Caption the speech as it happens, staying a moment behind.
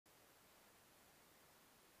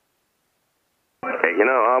Okay, you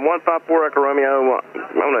know, 154 Echo Romeo,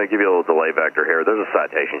 I'm going to give you a little delay vector here. There's a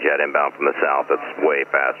citation jet inbound from the south that's way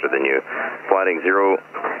faster than you. Flighting 050,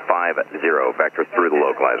 vector through the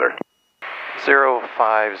localizer.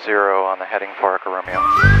 050 on the heading for Echo Romeo.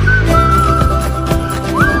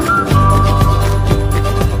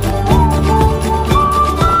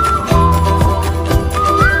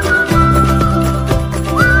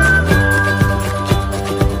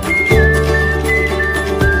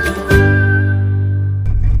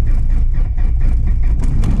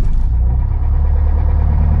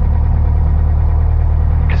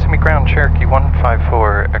 Ground Cherokee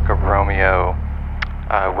 154 Echo Romeo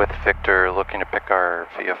with Victor looking to pick our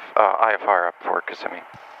IFR up for Kissimmee.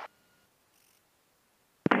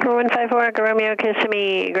 154 Echo Romeo,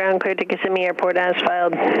 Kissimmee, ground cleared to Kissimmee Airport as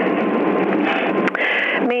filed.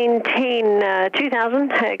 Maintain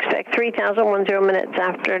 2000, I expect 3010 minutes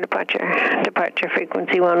after departure. Departure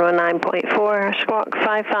frequency 119.4, squawk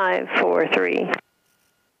 5543.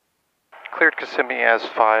 Cleared Kissimmee as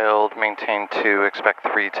filed, maintain 2, expect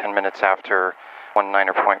 10 minutes after,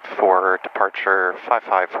 19.4, departure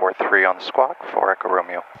 5543 on the squawk for Echo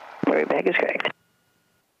Romeo. Back is correct.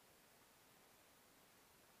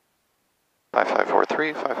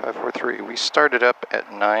 5543, 5543. We started up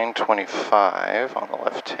at 925 on the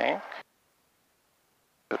left tank.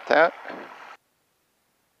 With that.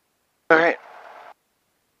 All right.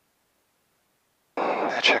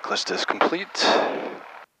 That checklist is complete.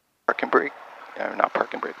 Park and brake, not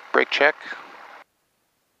park and brake, brake check.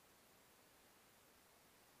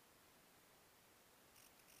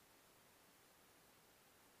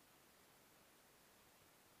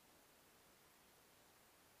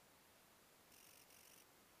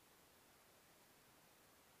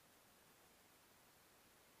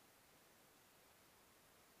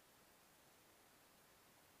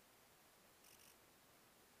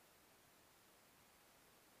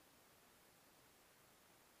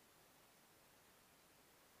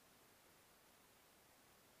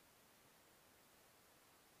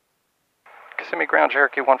 Kissimmee Ground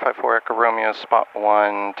Cherokee 154 Echo Romeo, spot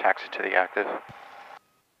 1, taxi to the active.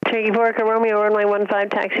 Cherokee 4 Echo Romeo, runway 15,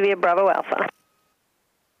 taxi via Bravo Alpha.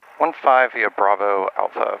 15 via Bravo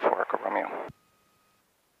Alpha for Echo Romeo.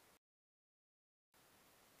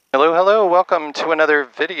 Hello, hello, welcome to another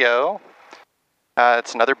video.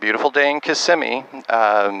 It's another beautiful day in Kissimmee.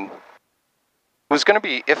 It was going to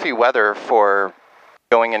be iffy weather for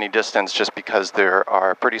going any distance just because there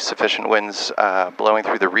are pretty sufficient winds blowing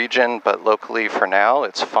through the region, but locally for now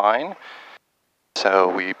it's fine.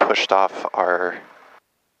 So we pushed off our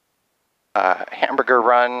hamburger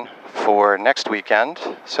run for next weekend.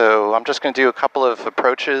 So I'm just going to do a couple of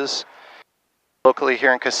approaches locally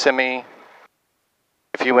here in Kissimmee.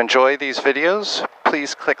 If you enjoy these videos,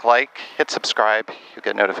 please click like, hit subscribe. You'll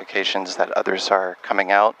get notifications that others are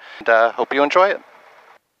coming out. And hope you enjoy it.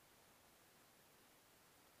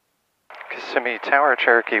 Kissimmee Tower,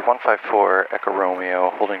 Cherokee 154 Echo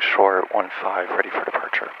Romeo, holding short 15, ready for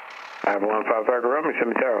departure. I have 15 Echo Romeo,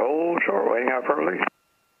 Kissimmee Tower, hold short, waiting out for release.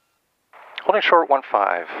 Holding short 15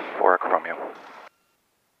 for Echo Romeo.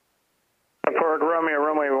 For Echo Romeo,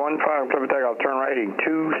 runway 15, clear for takeoff, turn right, heading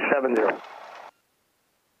 270.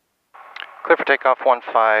 Clear for takeoff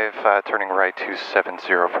 15, turning right 270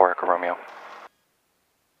 for Echo Romeo.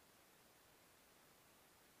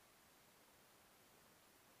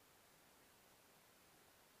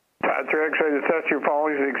 X-ray to test your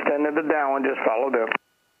following is extended to downwind, just follow them.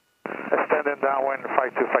 Extended downwind,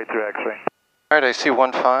 5253 X-ray. Alright, I see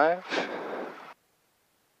 15.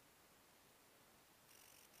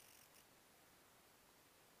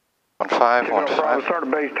 15. Start a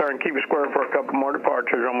base turn, keep it square for a couple more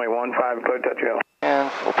departures, only 15, clear touch go.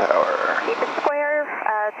 And full power. Keep it square,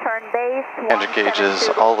 turn base. Engine gauges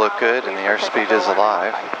all look good and the airspeed is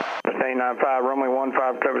alive. 895, runway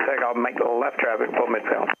 15, clear for takeoff, make the left traffic, pull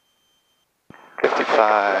midfield.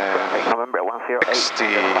 55, November 60.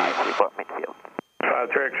 Report midfield.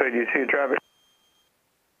 53 X-ray, do you see the traffic?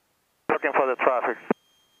 Looking for the traffic.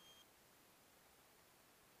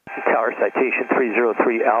 Tower citation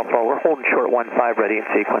 303 Alpha. We're holding short 15, ready in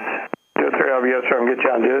sequence. 03 Alpha, yes sir, I'm going to get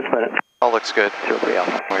you on just a minute. All looks good. 03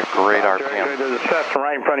 Alpha. We have great RPM. There's a section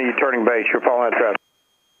right in front of you turning base, you're following that traffic.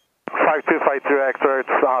 5253 X-ray,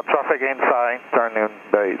 traffic inside, turning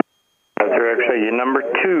base. 53 X-ray, you're number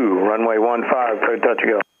 2, runway 15, clear touch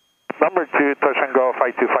and go. Number 2, touch and go,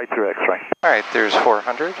 5253 X-ray. Alright, there's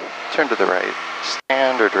 400. Turn to the right.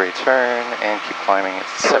 Standard right turn and keep climbing.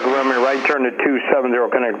 It's 7. Romeo, right turn to 270,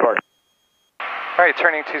 connect park. Alright,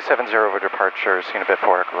 turning 270 over departure, seen a bit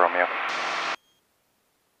for Echo Romeo.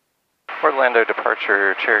 Orlando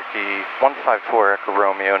departure, Cherokee 154 Echo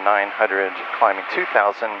Romeo 900, climbing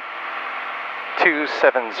 2000,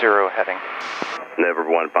 270 heading. Never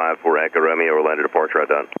 154 Echo Romeo, Orlando departure, right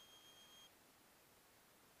done.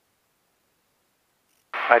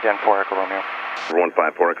 IDEN 4 Echo Romeo.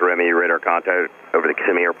 154 Echo Romeo, radar contact over the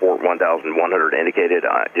Kissimmee Airport, 1100 indicated.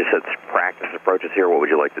 Just said practice approaches here. What would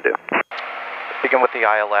you like to do? Begin with the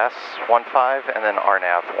ILS 15 and then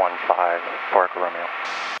RNAV 15 for Echo Romeo.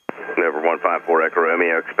 Never 154 Echo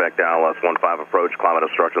Romeo, expect ILS 15 approach, climate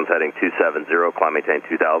instructions heading 270, climb maintain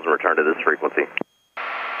 2000, return to this frequency.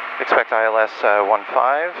 Expect ILS 15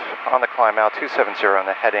 on the climb out, 270 on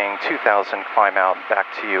the heading, 2000 climb out, back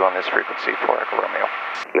to you on this frequency for Echo Romeo.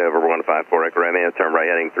 Never 154 Echo Romeo, turn right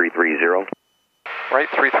heading 330. Right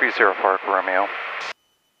 330 for Echo Romeo.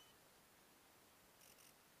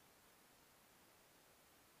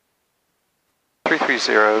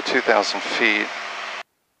 (330) 2,000 feet.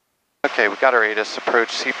 Okay, we got our ATIS approach,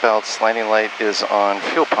 seatbelts, landing light is on,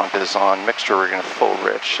 fuel pump is on, mixture we're going to full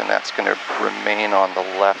rich, and that's going to remain on the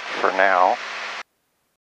left for now.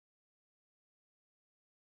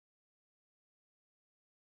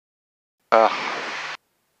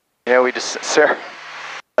 You know, we just, Sarah,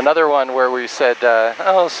 another one where we said,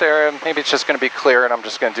 oh, Sarah, maybe it's just going to be clear, and I'm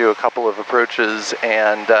just going to do a couple of approaches,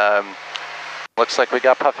 and looks like we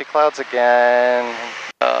got puffy clouds again.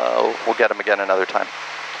 We'll get them again another time.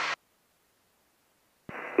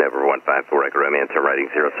 Never 154 Echo Romeo, turn righting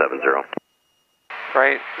 070.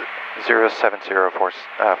 Right, 070 for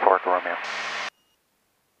Echo Romeo.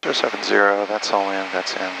 070, that's all in,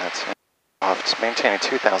 that's in, that's in. It's maintaining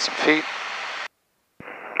 2,000 feet.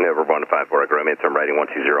 Never 154 Echo Romeo, turn righting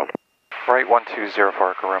 120. Right, 120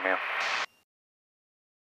 for Echo Romeo.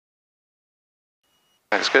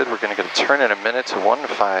 That's good, we're going to get a turn in a minute to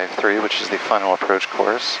 153, which is the final approach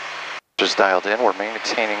course. Just dialed in, we're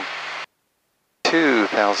maintaining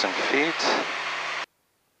 2,000 feet.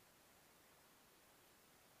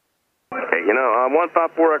 Okay, you know,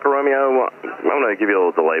 154 Echo Romeo, I'm going to give you a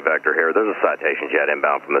little delay vector here. There's a citation jet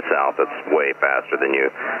inbound from the south that's way faster than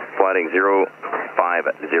you. Flighting 050,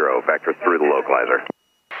 vector through the localizer.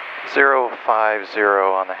 050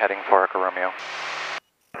 on the heading for Echo Romeo.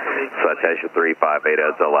 Citation 358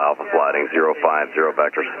 Hotel Alpha, flighting 050,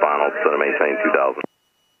 vectors final, so to maintain 2000.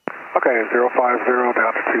 Okay, 050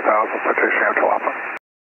 down to 2000, citation Hotel Alpha.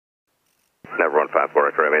 Never 154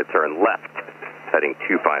 Echo Romeo, turn left, heading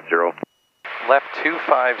 250. Left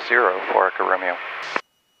 250 for Echo Romeo.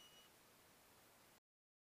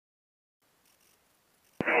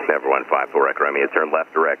 Never 154 Echo Romeo, turn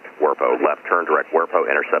left direct, Warpo, left turn direct, Warpo,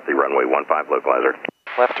 intercept the runway 15 localizer.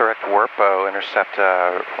 Left direct Warpo, intercept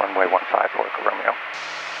runway 15 for Echo Romeo.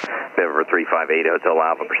 Never 358 Hotel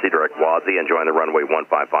Alpha, proceed direct Wadsey and join the runway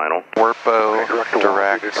 15 final. Warpo,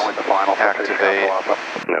 direct, activate.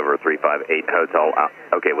 Never 358 Hotel Alpha.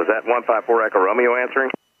 Okay, was that 154 Echo Romeo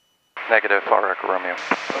answering? Negative for Echo Romeo.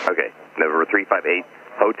 Okay, Never 358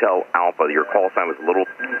 Hotel Alpha, your call sign was a little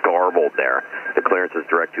garbled there. The clearance is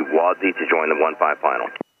direct to Wadsey to join the 15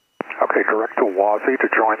 final. Okay, direct to Wadsey to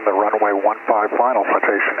join the runway 15 final,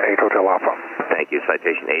 citation 8 Hotel Alpha. Thank you,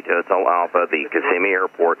 citation 8 Hotel Alpha. The Kissimmee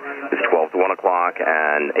Airport is 12 to 1 o'clock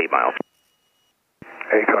and 8 miles.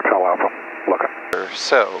 8 Hotel Alpha, looking.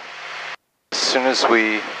 So, as soon as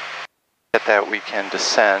we get that, we can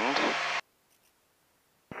descend.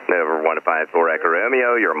 Never 154 Echo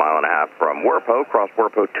Romeo, you're a mile and a half from Warpo, cross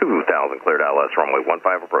Warpo 2000, cleared ILS runway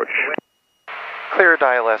 15 approach. Cleared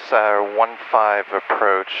ILS 15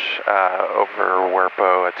 approach over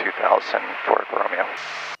Warpo at 2000 for Echo Romeo.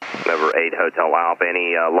 Never 8 Hotel Alpha,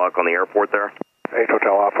 any luck on the airport there? 8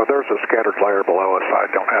 Hotel Alpha, there's a scattered layer below us,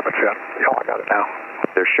 I don't have it yet. Oh, I got it now.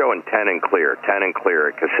 They're showing 10 and clear at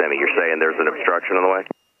Kissimmee. You're saying there's an obstruction in the way?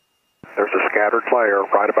 There's a scattered layer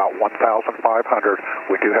right about 1,500.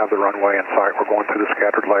 We do have the runway in sight. We're going through the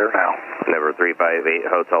scattered layer now. Never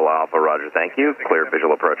 358 Hotel Alpha, roger, thank you. Cleared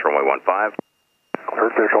visual approach runway 15.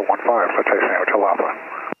 Cleared visual 15, citation Hotel Alpha.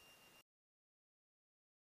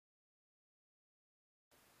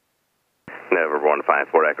 Never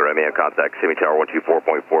 154 Echo Romeo, contact Kissimmee Tower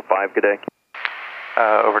 124.45, good day.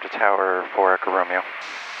 Over to Tower 4 Echo Romeo.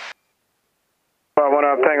 1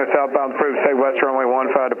 up, Tango southbound, approved, stay west runway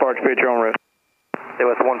 15, departure pitch, your own risk. Stay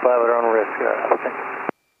west 15 at our own risk, okay.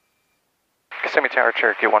 Kissimmee Tower,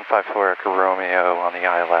 Cherokee 154 Echo Romeo on the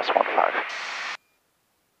ILS 15.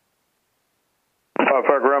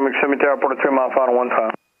 54 Echo Romeo, Kissimmee Tower, 42 mile final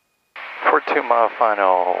 15. 42 mile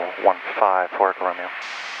final 15 for Echo Romeo.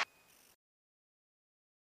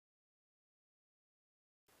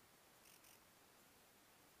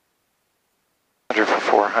 100 for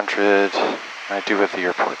 400, I do with the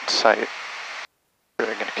airport site. We're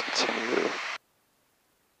going to continue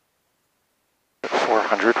at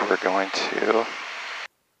 400. We're going to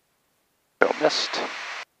go missed.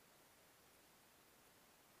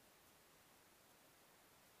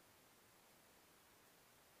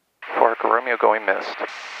 Fork Romeo going missed.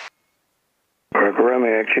 Fork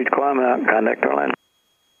Romeo, execute climb out, contact Orlando.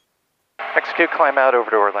 Execute climb out over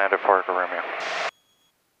to Orlando, Fork Romeo.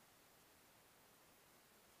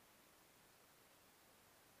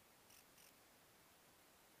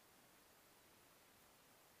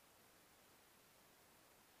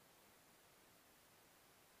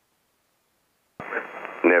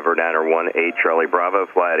 Never 901 8 Charlie Bravo,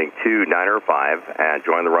 flighting 295 and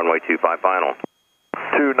join the runway 25 final.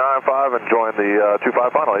 295 and join the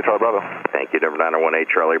 25 final, 8 Charlie Bravo. Thank you, Never 901 8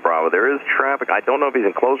 Charlie Bravo. There is traffic. I don't know if he's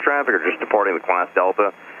in closed traffic or just departing the class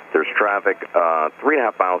Delta. There's traffic 3.5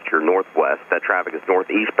 miles to your northwest. That traffic is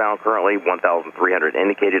northeastbound currently, 1,300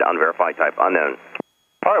 indicated, unverified type unknown.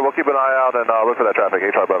 All right, we'll keep an eye out and look for that traffic,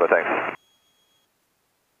 8 Charlie Bravo, thanks.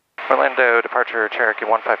 Orlando, departure Cherokee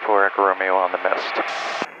 154 Echo Romeo on the mist.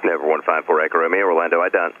 Never 154 Echo Romeo, Orlando, I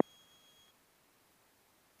done.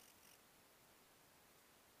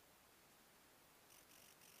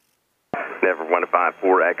 Never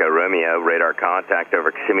 154 Echo Romeo, radar contact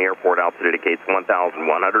over Kissimmee Airport, altitude indicates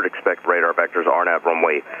 1,100, expect radar vectors RNAV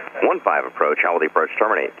runway 15 approach, how will the approach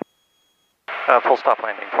terminate? Full stop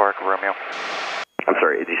landing for Echo Romeo. I'm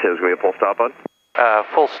sorry, did you say it was going to be a full stop, bud?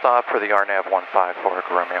 Full stop for the RNAV 15 for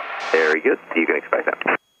Echo Romeo. Very good, you can expect that.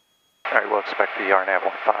 Alright, we'll expect the RNAV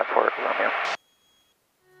 15 for Echo Romeo.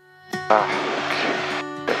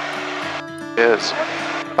 It is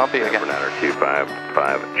bumpy again.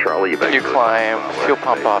 255 Charlie, you climb, fuel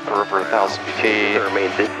pump off for over 1,000 feet.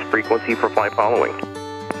 Remain this frequency for flight following.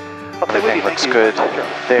 Everything looks good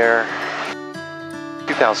there.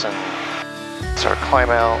 2,000, start climb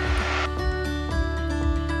out.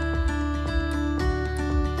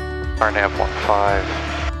 RNAV 15.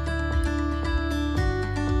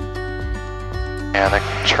 And the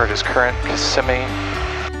chart is current, Kissimmee.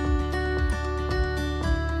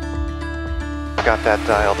 Got that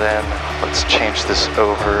dialed in. Let's change this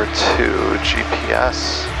over to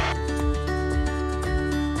GPS.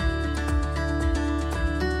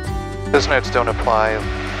 Those notes don't apply.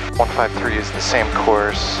 153 is the same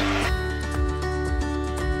course.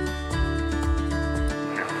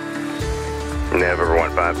 Never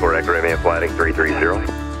 154 Echo Romeo, flighting 330.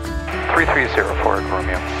 330 for Echo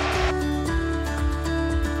Romeo.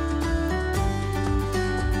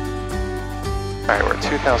 Alright, we're at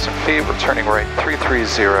 2,000 feet, we're turning right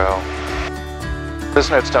 330. Those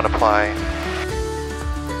notes don't apply.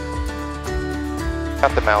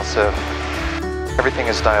 Got the mouse if. Everything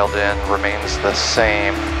is dialed in, remains the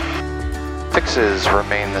same. Fixes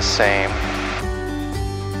remain the same.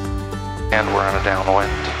 And we're on a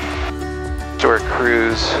downwind. Historic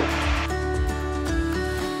cruise.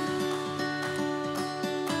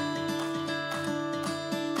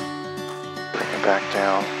 Bring it back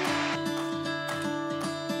down.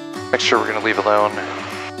 Make sure we're going to leave alone.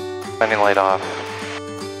 Landing light off.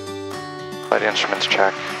 Flight instruments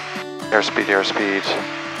check. Airspeed, airspeed.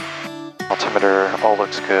 Altimeter, all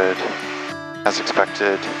looks good. As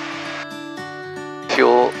expected.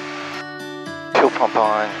 Fuel pump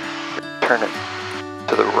on. Turn it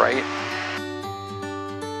to the right.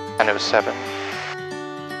 907.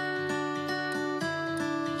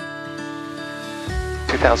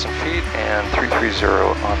 2,000 feet and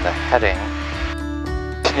 330 on the heading.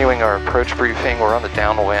 Continuing our approach briefing, we're on the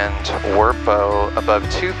downwind, WRPO above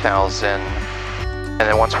 2,000, and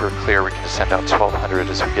then once we're clear, we can descend out 1,200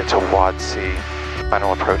 as we get to WADC,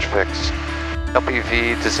 final approach fix.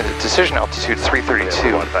 LPV, decision altitude 332.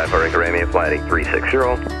 15 for Echo Romeo, flighting 360.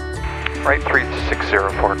 Right 360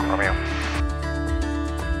 for Echo Romeo.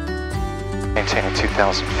 Maintaining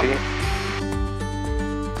 2,000 feet.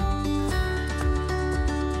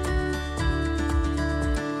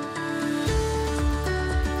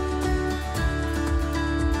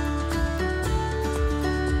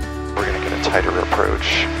 We're going to get a tighter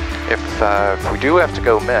approach. If we do have to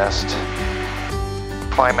go missed,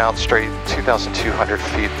 climb out straight 2,200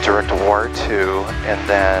 feet direct to WAR2, and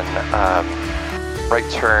then right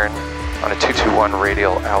turn on a 221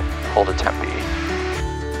 radial out, hold a Tempe.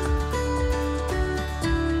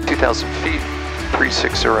 2,000 feet,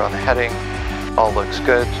 360 on the heading, all looks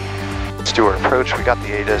good. Let's do our approach. We got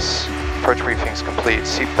the ATIS. Approach briefing's complete.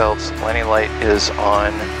 Seatbelts, landing light is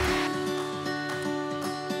on.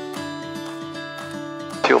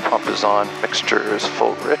 Fuel pump is on. Mixture is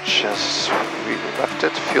full rich as we left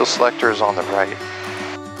it. Fuel selector is on the right.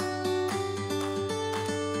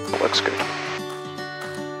 Looks good.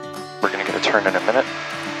 We're going to get a turn in a minute.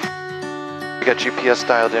 We got GPS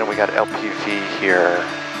dialed in, we got LPV here,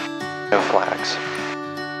 no flags.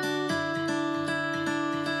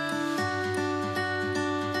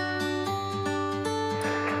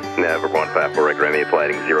 Never 154 Echo Romeo,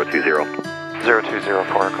 flighting 020.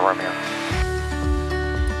 0204 Echo Romeo.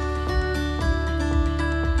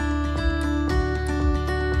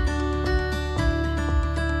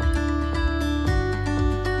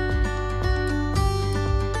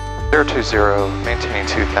 Maintaining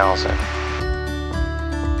 2000.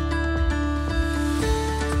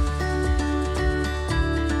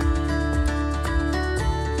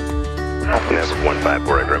 Never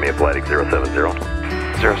 154 Echo Romeo, flighting 070.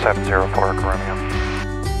 0704 Echo Romeo.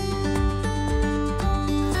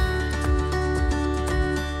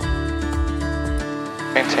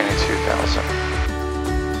 Maintaining 2000.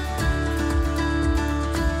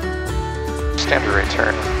 Standard rate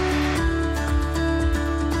turn.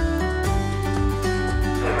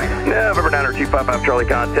 November 90255 Charlie,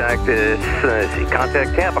 contact is,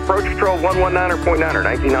 contact Tampa, approach control 119.9er,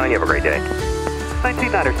 199, you have a great day.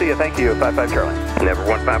 19-9er, see you, thank you, 55 Charlie. Never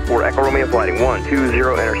 154 Echo Romeo, flighting 120,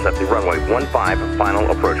 intercept the runway 15,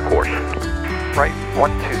 final approach course. Right,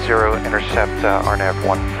 120, intercept RNAV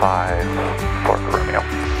 15 for Echo Romeo.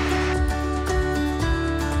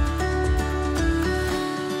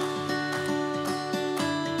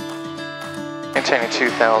 Maintaining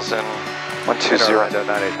 2000. 120. Orlando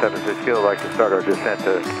 9876 kilo, like to start our descent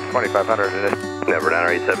to 2500 in this. Never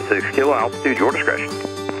 9876 kilo, altitude your discretion.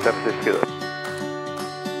 76 kilo.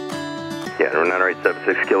 Yeah, Never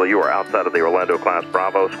 9876 kilo, you are outside of the Orlando class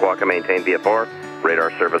Bravo, squawk and maintain VFR,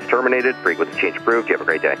 radar service terminated, frequency change approved, you have a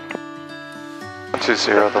great day.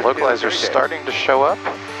 120, the localizer is starting to show up.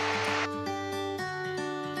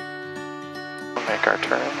 We'll make our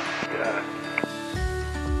turn. Yeah.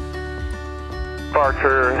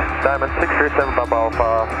 Departure, Diamond 637 Papa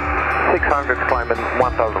Alpha, 600 climbing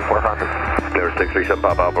 1400. Never 637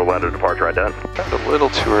 Papa Alpha, Orlando departure identified. Turned a little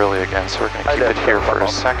too early again, so we're going to keep it here for a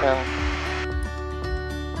second.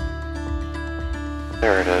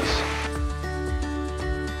 There it is.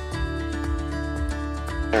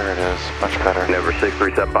 There it is, much better. Never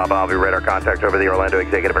 637 Papa Alpha, radar contact over the Orlando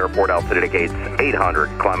Executive Airport, altitude indicates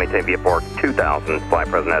 800, climb maintain VFR 2000, flight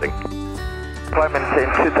present heading. Climb maintain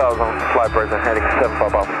 2000, fly present heading 7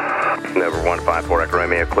 Papa. Never 154 Echo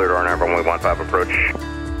Romeo, cleared RNAV runway 15 approach.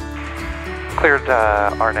 Cleared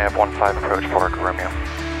RNAV 15 approach for Echo Romeo.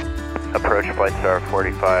 Approach flight star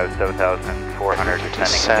 45, 7400,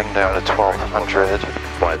 Descend down to 1200.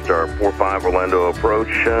 Flight star 45 Orlando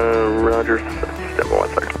approach, Roger. Step 1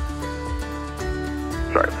 second.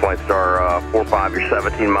 Sorry, flight star 45, you're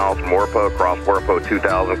 17 miles from Warpo, cross Warpo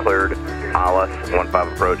 2000, cleared. ILS 15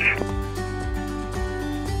 approach.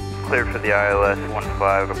 Cleared for the ILS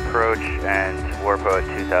 15 approach and Warpo at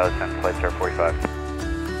 2000, flight star 45.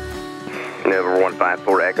 Never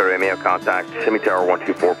 154 Echo Romeo, contact Kissimmee Tower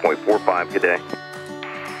 124.45, good day.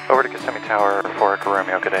 Over to Kissimmee Tower for Echo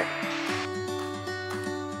Romeo, good day.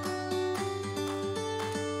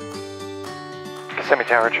 Kissimmee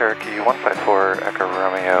Tower, Cherokee 154 Echo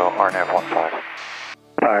Romeo, RNAV 15.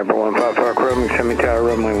 Fiber 154 Echo Romeo, Kissimmee Tower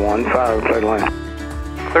runway 15, clear to land.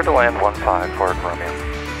 Clear to land 15 for Echo Romeo.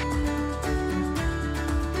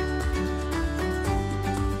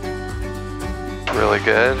 Really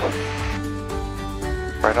good.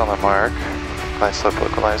 Right on the mark. Glide slope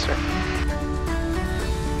localizer.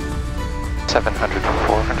 700 to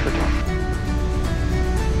 400.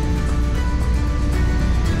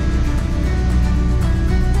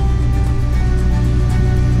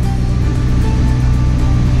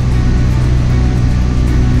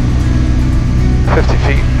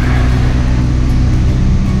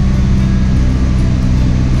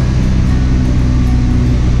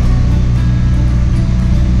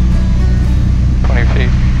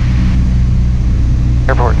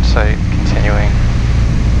 Airport in sight, continuing.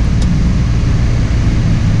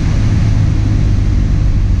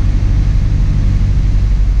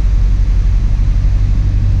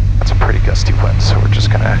 That's a pretty gusty wind, so we're just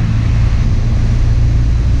gonna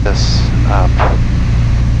this up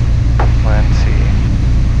plenty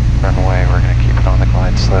runway. We're gonna keep it on the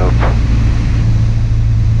glide slope.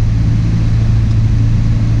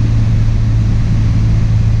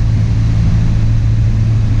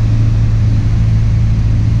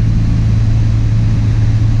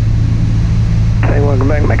 Welcome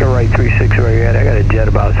back, make a right 36 where you're at. I got a jet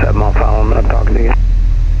about 7 mile foul, I'm not talking to you.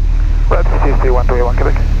 Red CC 131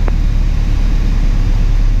 Quebec.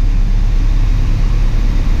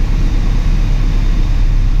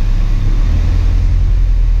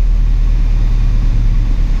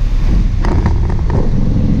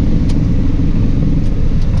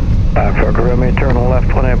 for Echo Romeo, turn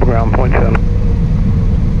left 1 Apple ground point 7.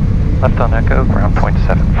 Left on Echo, ground point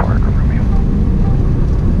 7 for Echo Romeo.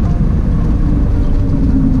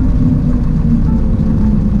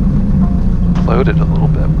 Floated a little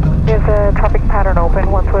bit, but... Is the traffic pattern open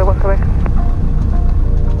once we look away?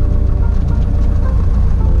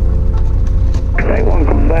 Take one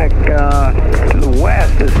come back to the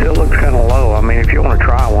west, it still looks kind of low. I mean, if you want to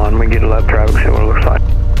try one, we can get a left traffic, see what it looks like.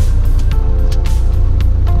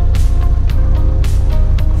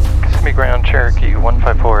 Kissimmee ground, Cherokee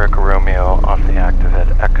 154 Echo Romeo, off the active at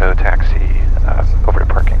Echo taxi, over to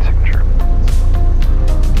parking signature.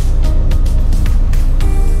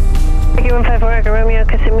 Cherokee 154 Echo Romeo,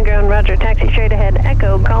 Kissimmee ground, roger, taxi straight ahead,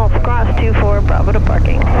 Echo Golf, cross 24, Bravo to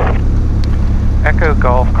parking. Echo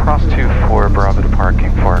Golf, cross 24, Bravo to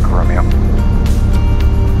parking for Echo Romeo.